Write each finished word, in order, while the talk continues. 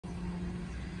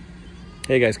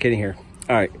Hey guys, Kenny here.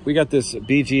 All right, we got this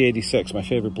BG-86, my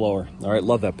favorite blower. All right,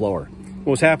 love that blower.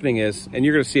 What's happening is, and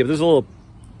you're gonna see, there's a little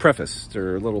preface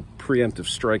or a little preemptive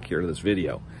strike here to this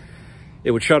video.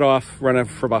 It would shut off, run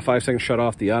for about 5 seconds, shut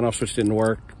off. The on-off switch didn't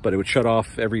work, but it would shut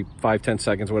off every 5-10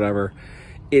 seconds, whatever.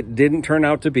 It didn't turn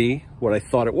out to be what I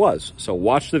thought it was. So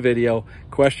watch the video,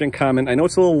 question, comment. I know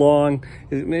it's a little long.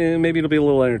 Maybe it'll be a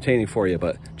little entertaining for you,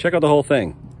 but check out the whole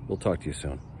thing. We'll talk to you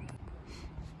soon.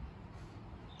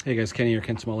 Hey guys, Kenny here,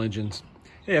 Ken Small Engines.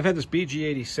 Hey, I've had this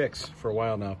BG-86 for a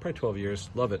while now, probably 12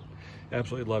 years. Love it,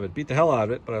 absolutely love it. Beat the hell out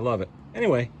of it, but I love it.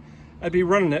 Anyway, I'd be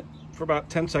running it for about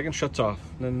 10 seconds, shuts off.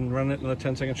 Then running it another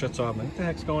 10 seconds, shuts off. What the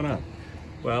heck's going on?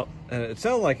 Well, it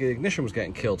sounded like the ignition was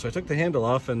getting killed, so I took the handle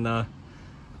off and look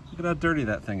at how dirty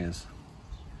that thing is.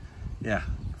 Yeah,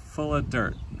 full of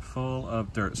dirt, full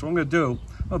of dirt. So what I'm gonna do,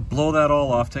 I'm gonna blow that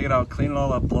all off, take it out, clean it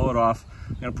all up, blow it off.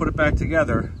 I'm gonna put it back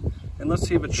together, and let's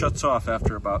see if it shuts off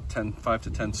after about 5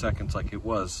 to 10 seconds like it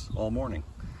was all morning.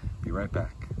 Be right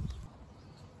back.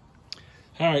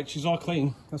 All right, she's all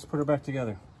clean. Let's put her back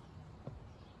together.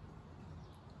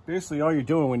 Basically, all you're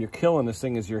doing when you're killing this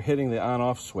thing is you're hitting the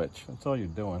on-off switch. That's all you're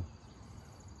doing.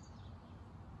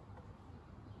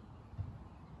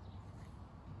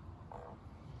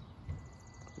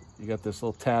 You got this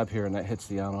little tab here, and that hits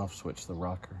the on-off switch, the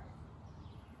rocker.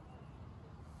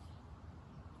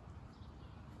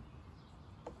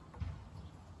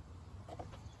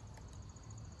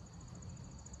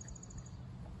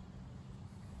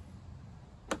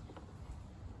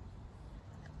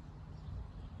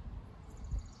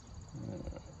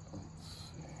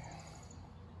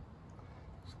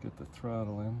 Get the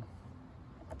throttle in.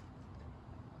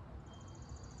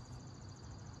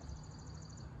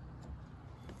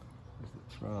 There's the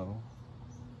throttle.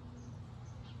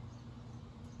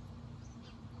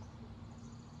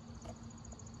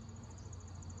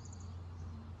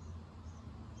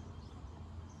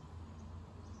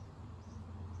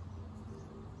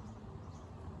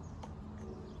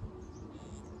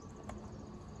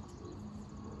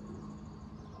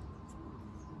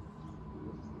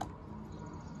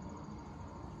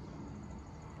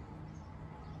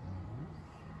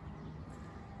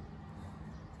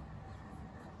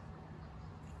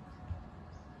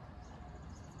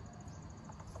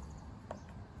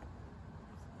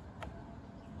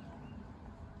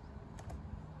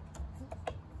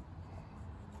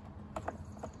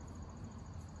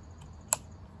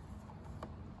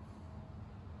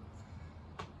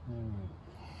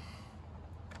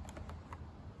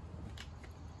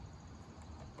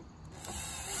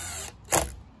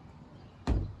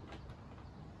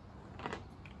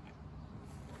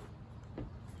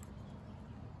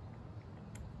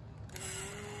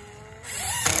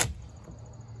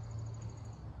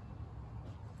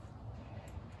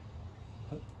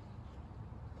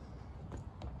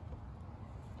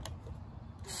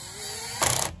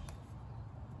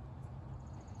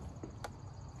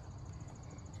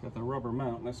 Got the rubber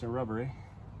mount, nice and rubbery.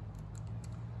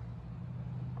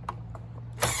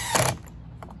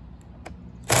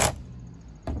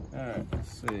 Alright,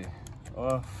 let's see.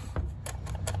 Off,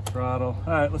 throttle.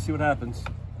 Alright, let's see what happens.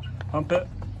 Pump it.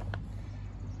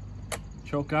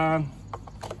 Choke on.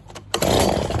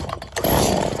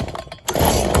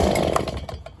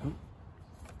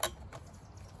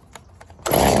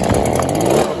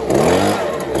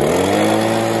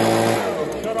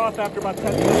 Shut off after about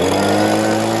 10 minutes.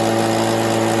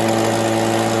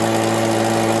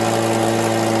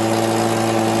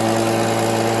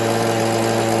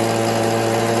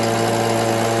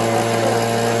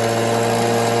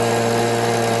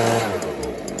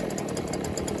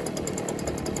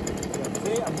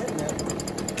 I'm hitting it,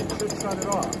 it should shut it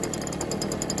off.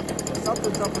 So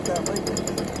something's up with that linkage.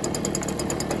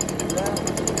 See that?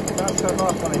 It's not shutting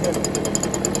off when I hit it.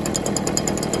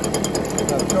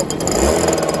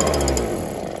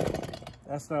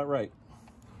 That's not right.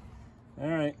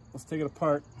 Alright, let's take it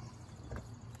apart.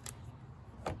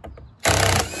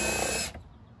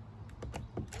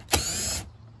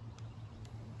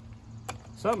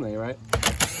 Something ain't right.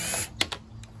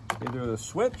 Either the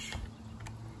switch,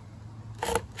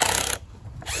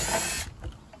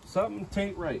 something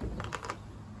ain't right.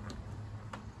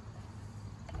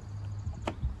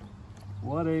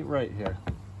 What ain't right here?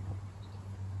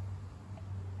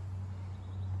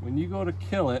 When you go to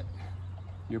kill it,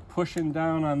 you're pushing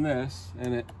down on this,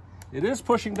 and it is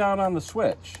pushing down on the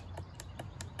switch.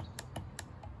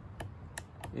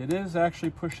 It is actually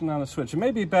pushing on the switch. It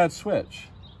may be a bad switch.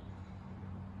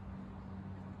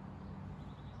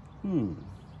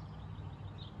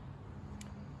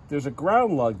 There's a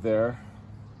ground lug there.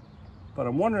 But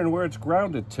I'm wondering where it's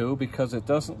grounded to, because it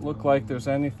doesn't look like there's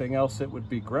anything else it would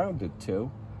be grounded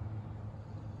to.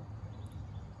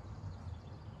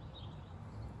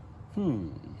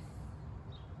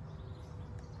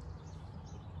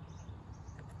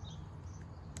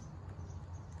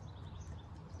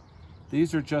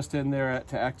 These are just in there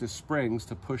to act as springs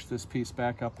to push this piece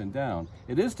back up and down.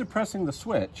 It is depressing the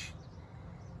switch.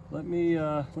 Let me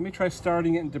try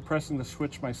starting it and depressing the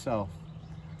switch myself.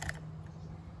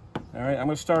 All right, I'm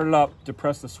gonna start it up,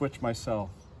 depress the switch myself.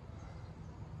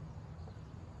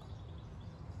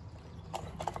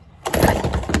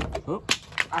 Oh,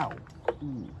 ow,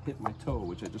 ooh, hit my toe,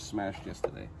 which I just smashed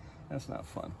yesterday. That's not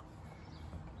fun.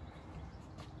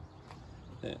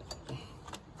 Yeah.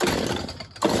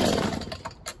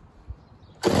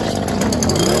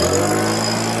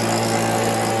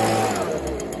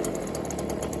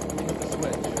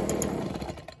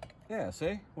 Yeah,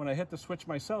 see? When I hit the switch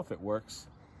myself, it works.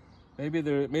 Maybe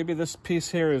this piece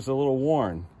here is a little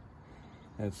worn.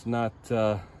 It's not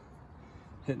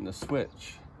hitting the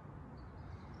switch.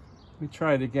 Let me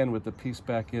try it again with the piece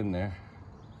back in there.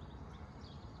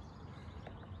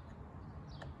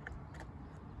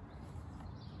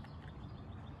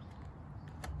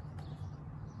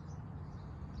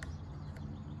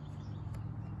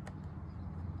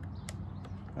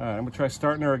 All right, I'm gonna try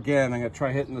starting her again. I'm gonna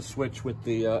try hitting the switch with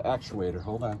the actuator.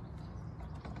 Hold on.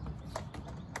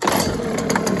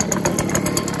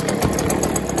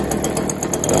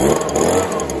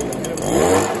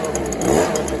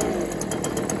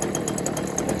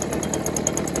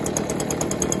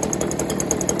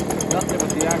 Nothing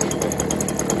with the actuator.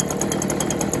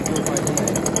 Do it by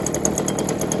hand.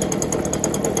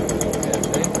 Yeah,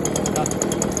 see?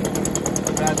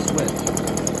 Nothing. Bad switch.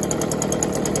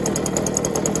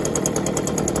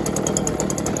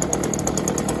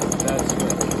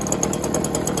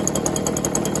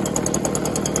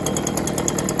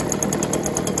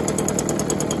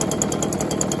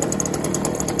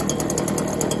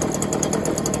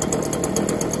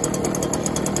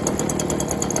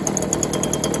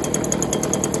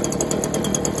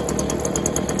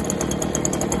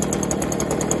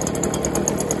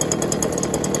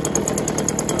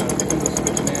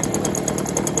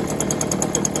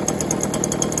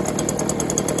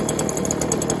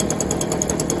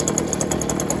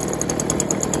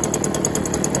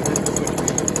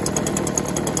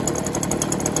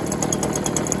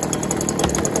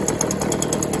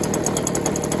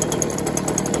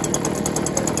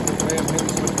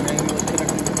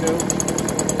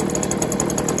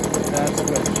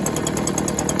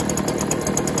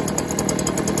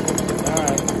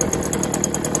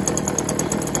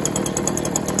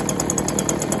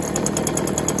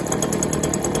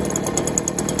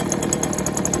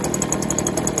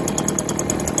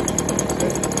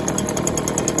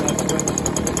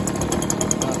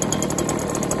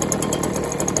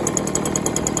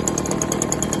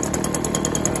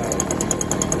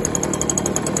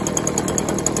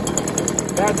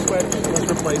 Bad switch,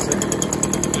 let's replace it.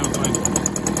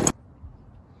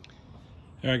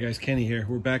 All right guys, Kenny here.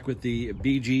 We're back with the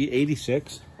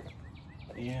BG-86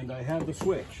 and I have the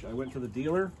switch. I went to the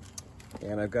dealer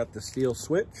and I've got the Stihl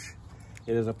switch.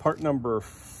 It is a part number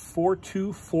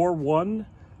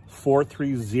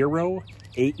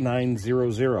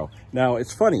 4241-430-8900. Now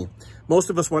it's funny,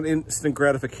 most of us want instant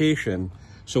gratification,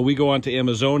 so we go on to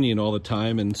Amazonian all the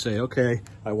time and say, okay,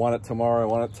 I want it tomorrow, I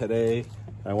want it today,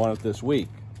 I want it this week.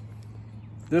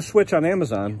 This switch on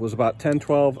Amazon was about $10,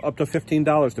 $12, up to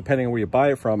 $15, depending on where you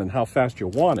buy it from and how fast you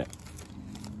want it.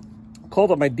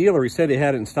 Called up my dealer, he said he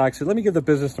had it in stock. I said, let me give the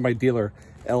business to my dealer,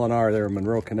 L&R, there in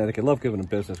Monroe, Connecticut. Love giving them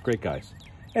business, great guys.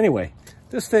 Anyway,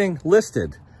 this thing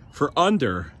listed for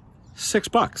under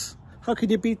 $6. How can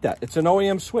you beat that? It's an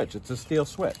OEM switch, it's a Stihl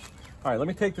switch. All right, let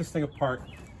me take this thing apart.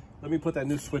 Let me put that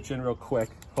new switch in real quick.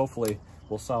 Hopefully,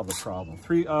 we'll solve the problem.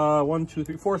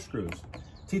 4 screws.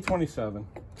 T27.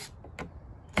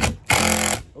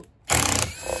 Oh.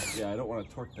 Yeah, I don't want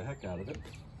to torque the heck out of it.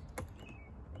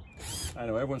 I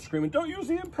know everyone's screaming, don't use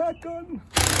the impact gun.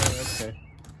 Okay.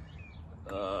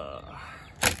 All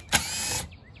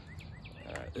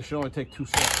right, this should only take 2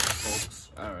 seconds,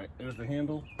 folks. All right, there's the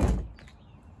handle.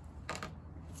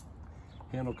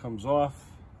 Handle comes off.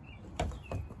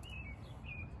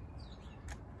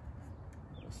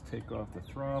 Let's take off the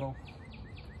throttle.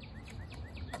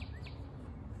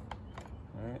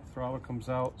 All right, throttle comes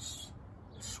out.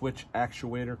 Switch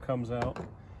actuator comes out.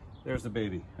 There's the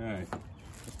baby. All right,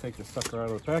 let's take the sucker out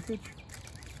of the package.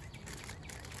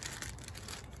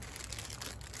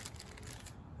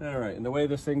 All right, and the way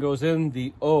this thing goes in,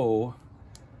 the O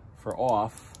for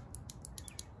off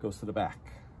goes to the back.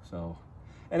 So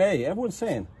And hey, everyone's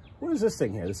saying, what is this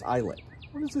thing here, this eyelet?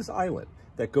 What is this eyelet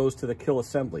that goes to the kill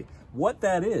assembly? What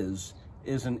that is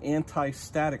an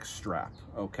anti-static strap,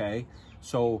 okay?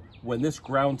 So when this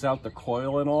grounds out the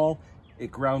coil and all,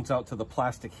 it grounds out to the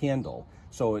plastic handle.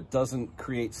 So it doesn't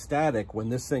create static when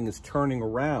this thing is turning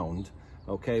around,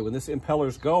 okay? When this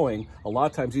impeller's going, a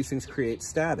lot of times these things create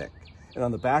static. And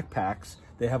on the backpacks,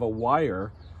 they have a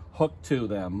wire hooked to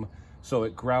them so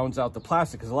it grounds out the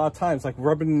plastic. Because a lot of times, like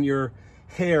rubbing your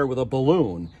hair with a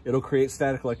balloon, it'll create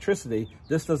static electricity.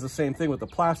 This does the same thing with the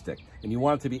plastic, and you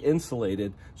want it to be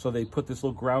insulated, so they put this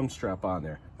little ground strap on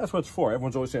there. That's what it's for.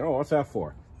 Everyone's always saying, oh, what's that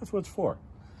for? That's what it's for.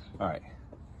 All right,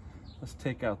 let's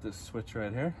take out this switch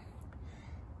right here.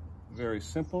 Very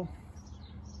simple.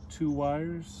 2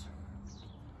 wires.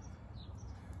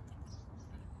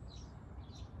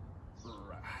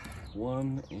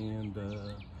 One and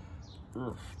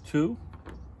 2.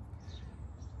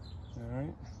 All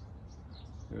right.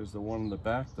 There's the one in the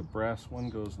back. The brass one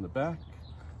goes in the back.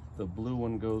 The blue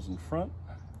one goes in front.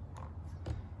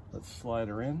 Let's slide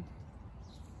her in.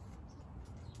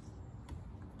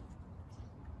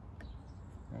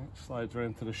 All right, slides right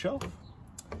into the shelf.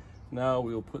 Now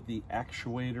we'll put the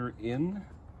actuator in.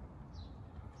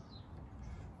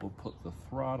 We'll put the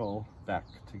throttle back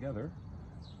together.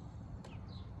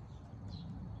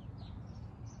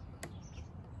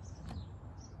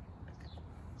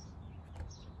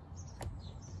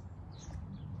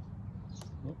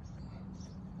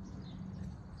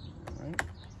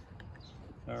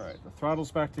 All right, the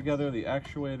throttle's back together, the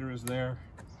actuator is there.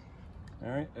 All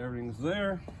right, everything's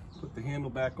there. Put the handle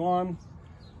back on,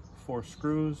 4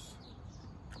 screws.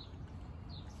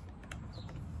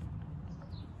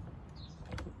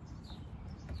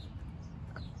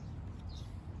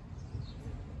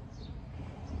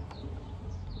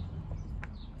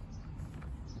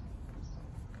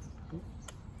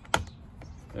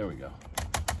 There we go.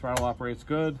 Throttle operates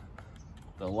good.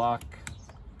 The lock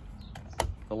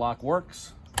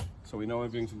works, so we know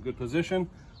everything's in good position.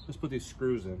 Let's put these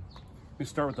screws in. Let me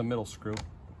start with the middle screw.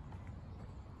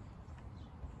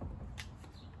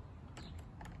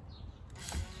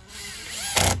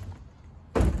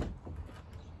 All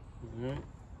right.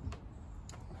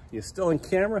 You still in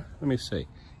camera? Let me see.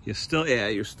 You still, yeah,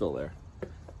 you're still there.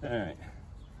 All right.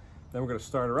 Then we're gonna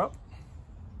start her up.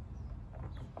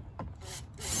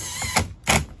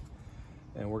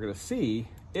 And we're gonna see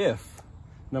if,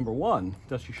 number 1,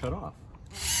 does she shut off?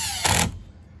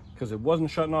 Because it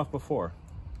wasn't shutting off before.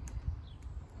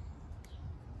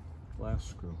 Last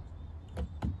screw.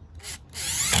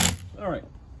 All right,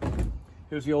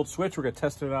 here's the old switch. We're gonna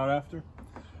test it out after.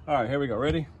 All right, here we go,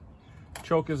 ready?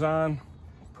 Choke is on,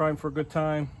 prime for a good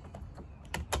time.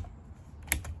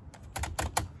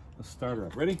 Let's start her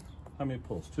up, ready? How many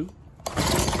pulls, 2?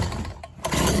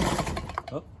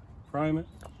 Oh, prime it,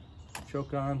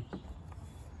 choke on.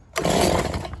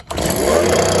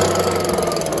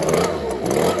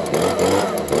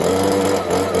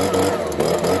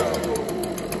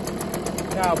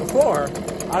 Now before,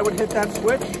 I would hit that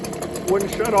switch,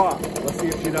 wouldn't shut off. Let's see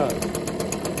if she does.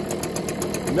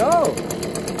 No.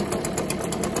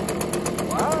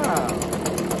 Wow.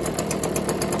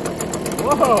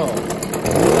 Whoa.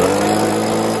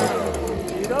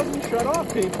 She doesn't shut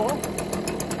off, people.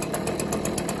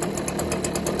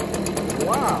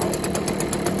 Wow.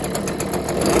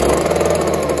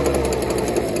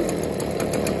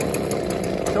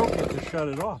 Choke it to shut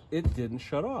it off. It didn't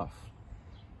shut off.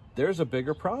 There's a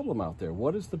bigger problem out there.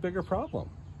 What is the bigger problem?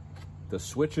 The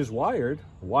switch is wired.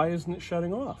 Why isn't it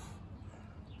shutting off?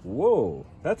 Whoa,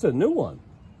 that's a new one.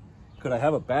 Could I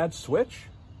have a bad switch?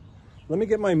 Let me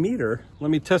get my meter. Let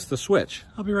me test the switch.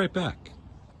 I'll be right back.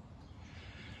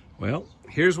 Well,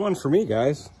 here's one for me,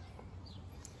 guys.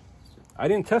 I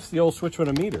didn't test the old switch with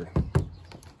a meter.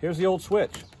 Here's the old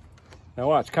switch. Now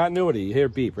watch, continuity. You hear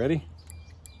beep, ready?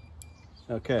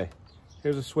 Okay,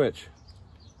 here's a switch.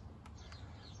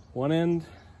 One end,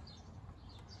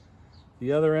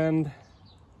 the other end.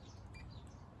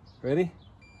 Ready?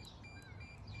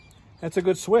 That's a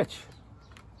good switch.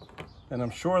 And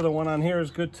I'm sure the one on here is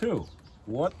good too.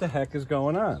 What the heck is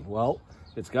going on? Well,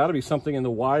 it's got to be something in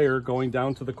the wire going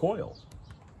down to the coil.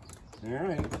 All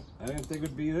right, I didn't think it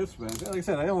would be this bad. Like I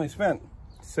said, I only spent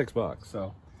 $6,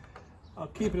 so I'll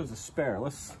keep it as a spare.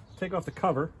 Let's take off the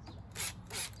cover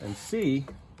and see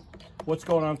what's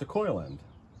going on at the coil end.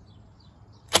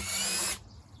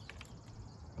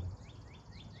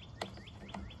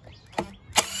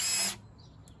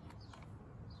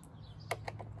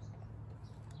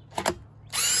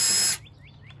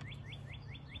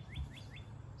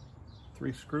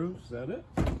 Three screws, is that it?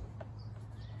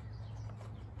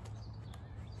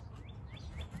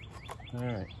 All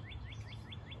right.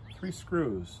 3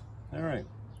 screws. All right.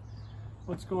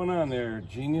 What's going on there,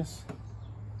 genius?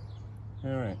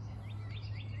 All right.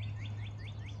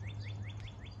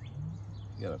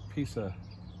 You got a piece of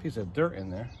dirt in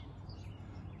there.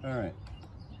 All right.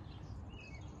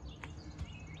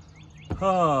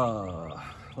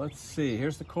 Let's see.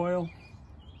 Here's the coil.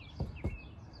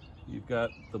 You've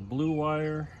got the blue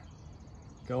wire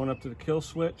going up to the kill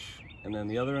switch, and then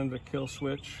the other end of the kill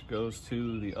switch goes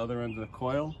to the other end of the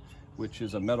coil, which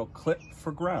is a metal clip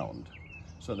for ground,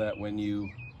 so that when you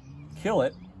kill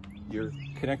it, you're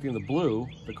connecting the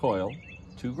coil,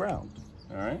 to ground.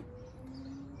 All right.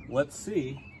 Let's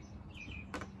see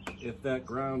if that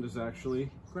ground is actually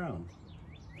ground.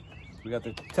 We got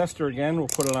the tester again. We'll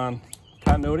put it on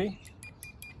continuity.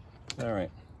 All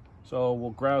right. So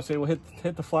we'll ground. Say we'll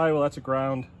hit the flywheel. That's a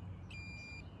ground.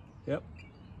 Yep.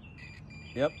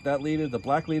 Yep. That lead, the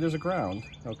black lead, is a ground.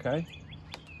 Okay.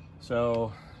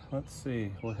 So let's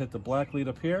see. We'll hit the black lead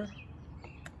up here.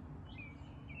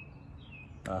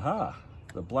 Aha.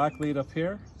 The black lead up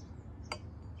here.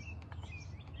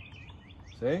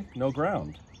 See? No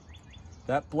ground.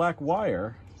 That black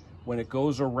wire, when it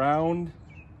goes around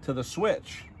to the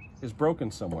switch, is broken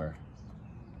somewhere.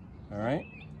 All right?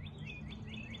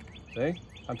 See?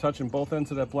 I'm touching both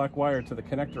ends of that black wire to the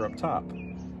connector up top.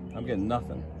 I'm getting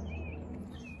nothing.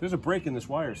 There's a break in this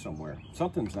wire somewhere.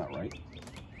 Something's not right.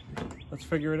 Let's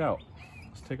figure it out.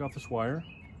 Let's take off this wire.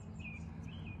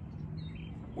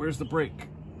 Where's the break?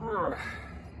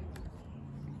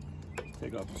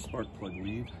 Take off the spark plug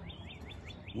lead.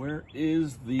 Where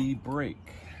is the break?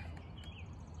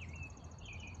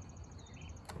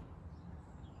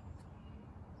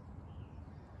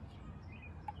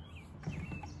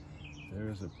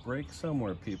 There's a break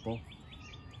somewhere, people.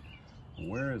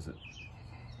 Where is it?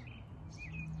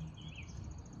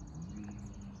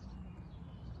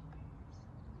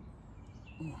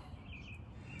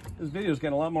 This video is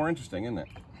getting a lot more interesting, isn't it?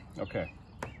 Okay,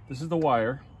 this is the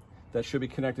wire that should be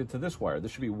connected to this wire.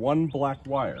 This should be one black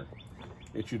wire.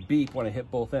 It should beep when I hit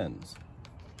both ends.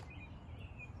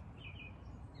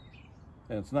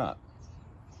 And it's not.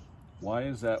 Why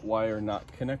is that wire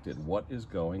not connected? What is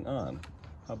going on?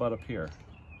 How about up here?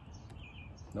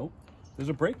 Nope, there's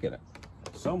a break in it.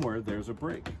 Somewhere there's a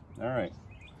break. All right,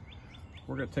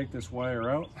 we're gonna take this wire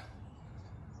out.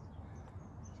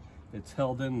 It's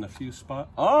held in a few spots.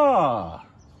 Ah,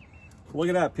 look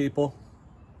at that, people.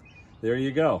 There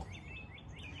you go.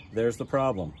 There's the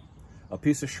problem. A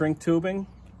piece of shrink tubing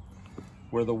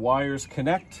where the wires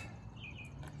connect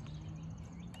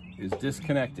is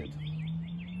disconnected.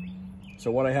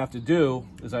 So what I have to do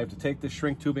is I have to take this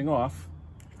shrink tubing off.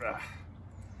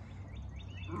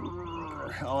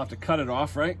 I'll have to cut it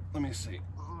off, right? Let me see.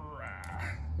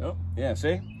 Oh, yeah,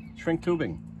 see? Shrink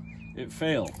tubing. It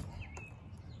failed.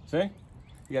 See?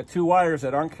 You got 2 wires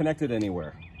that aren't connected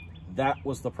anywhere. That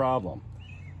was the problem.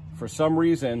 For some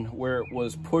reason, where it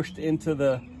was pushed into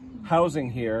the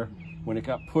housing here, when it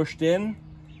got pushed in,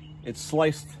 it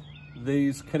sliced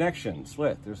these connections.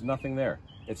 Look, there's nothing there.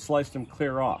 It sliced them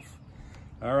clear off.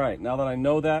 All right, now that I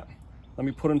know that, let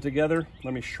me put them together.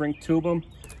 Let me shrink tube them.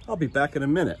 I'll be back in a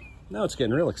minute. Now it's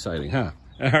getting real exciting, huh?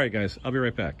 All right, guys, I'll be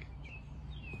right back.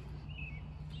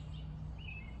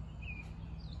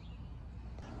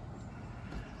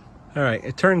 All right,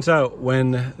 it turns out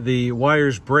when the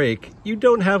wires break, you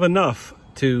don't have enough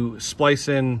to splice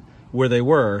in where they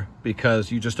were because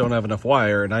you just don't have enough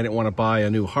wire, and I didn't want to buy a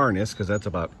new harness because that's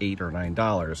about $8 or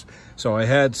 $9. So I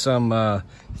had some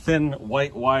thin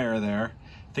white wire there.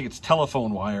 I think it's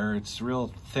telephone wire. It's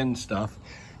real thin stuff.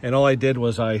 And all I did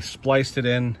was I spliced it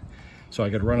in so I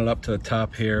could run it up to the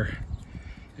top here,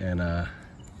 and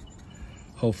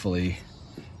hopefully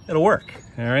it'll work.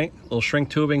 All right, a little shrink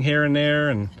tubing here and there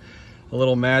and a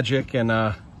little magic,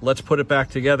 and let's put it back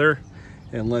together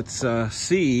and let's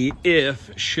see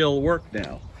if she'll work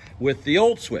now with the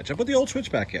old switch. I put the old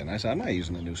switch back in. I said, I'm not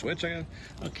using the new switch.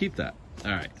 I'll keep that.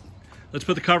 All right, let's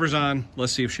put the covers on.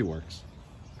 Let's see if she works.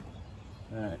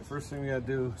 All right, first thing we gotta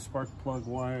do, spark plug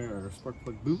wire, or spark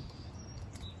plug boot.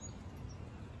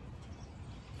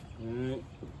 All right,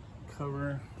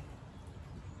 cover.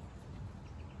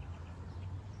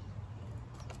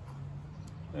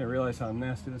 I didn't realize how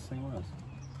nasty this thing was.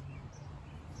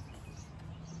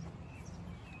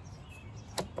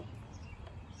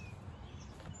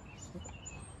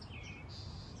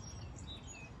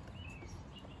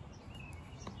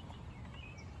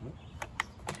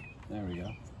 There we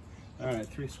go. All right,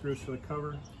 3 screws for the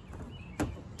cover.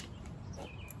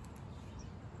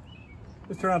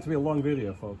 This turned out to be a long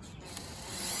video, folks.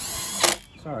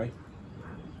 Sorry.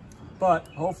 But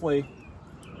hopefully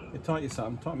It taught you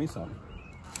something, taught me something.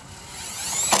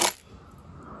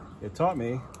 It taught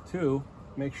me to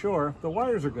make sure the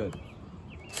wires are good.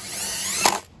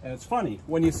 And it's funny,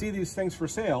 when you see these things for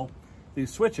sale,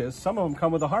 these switches, some of them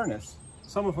come with a harness,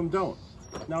 some of them don't.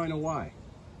 Now I know why.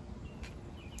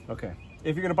 Okay,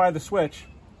 if you're gonna buy the switch,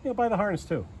 buy the harness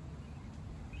too.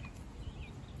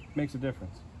 Makes a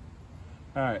difference.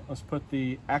 All right, let's put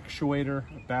the actuator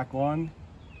back on.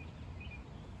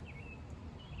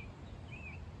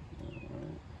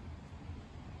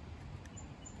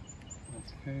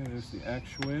 Okay, there's the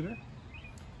actuator.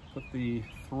 Put the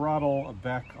throttle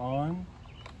back on.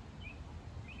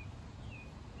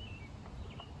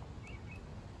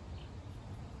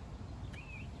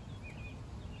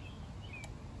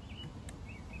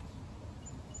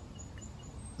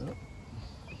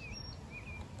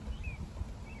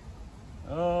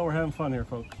 Oh, we're having fun here,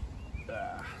 folks.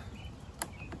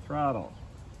 Throttle.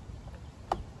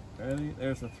 Ready?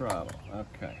 There's the throttle.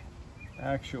 Okay.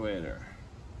 Actuator.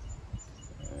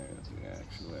 There's the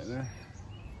actuator.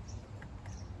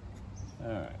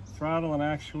 All right. Throttle and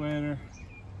actuator.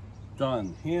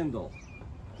 Done. Handle.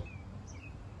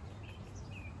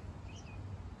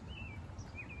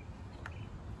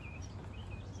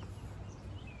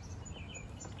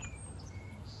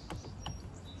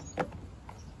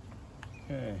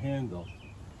 Okay, handle.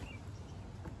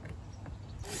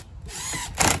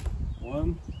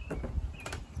 One.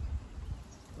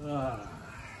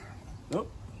 Nope.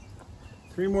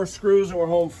 3 more screws and we're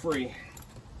home free.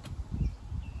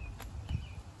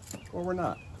 Or we're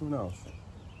not. Who knows?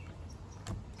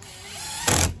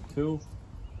 2.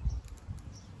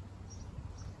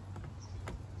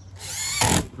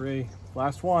 3.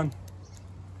 Last one.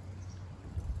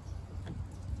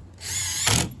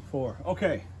 4.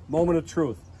 Okay. Moment of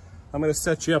truth. I'm going to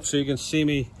set you up so you can see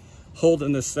me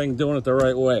holding this thing, doing it the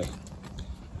right way.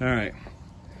 All right.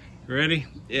 You ready?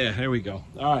 Yeah, here we go.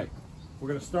 All right. We're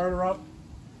going to start her up.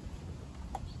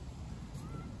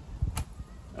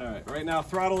 All right. Right now,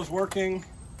 throttle is working.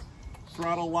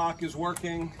 Throttle lock is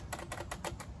working.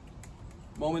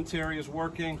 Momentary is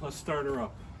working. Let's start her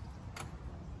up.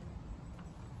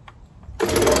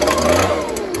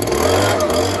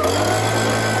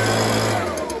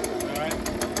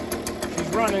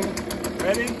 Running.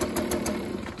 Ready?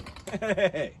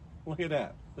 Hey, look at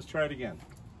that. Let's try it again.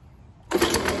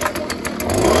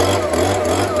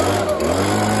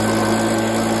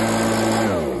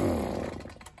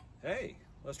 Hey,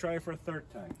 let's try it for a 3rd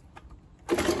time.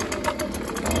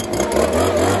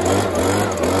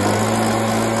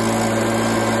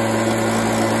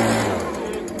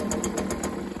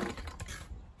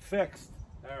 Fixed.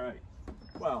 All right.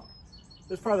 Well,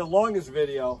 this is probably the longest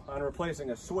video on replacing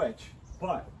a switch.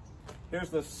 But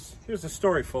here's the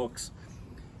story, folks.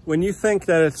 When you think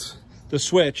that it's the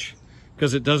switch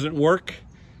because it doesn't work,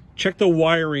 check the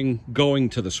wiring going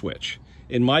to the switch.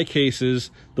 In my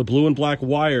cases, the blue and black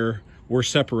wire were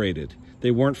separated. They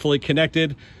weren't fully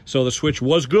connected, so the switch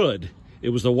was good. It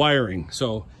was the wiring.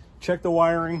 So check the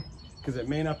wiring because it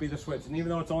may not be the switch. And even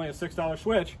though it's only a $6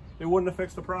 switch, it wouldn't have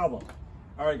fixed the problem.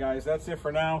 All right, guys, that's it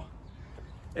for now.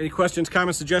 Any questions,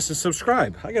 comments, suggestions,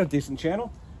 subscribe. I got a decent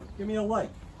channel. Give me a like,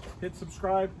 hit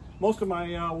subscribe. Most of my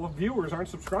viewers aren't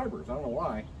subscribers. I don't know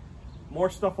why. More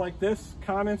stuff like this,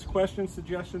 comments, questions,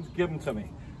 suggestions, give them to me.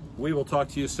 We will talk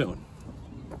to you soon.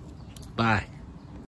 Bye.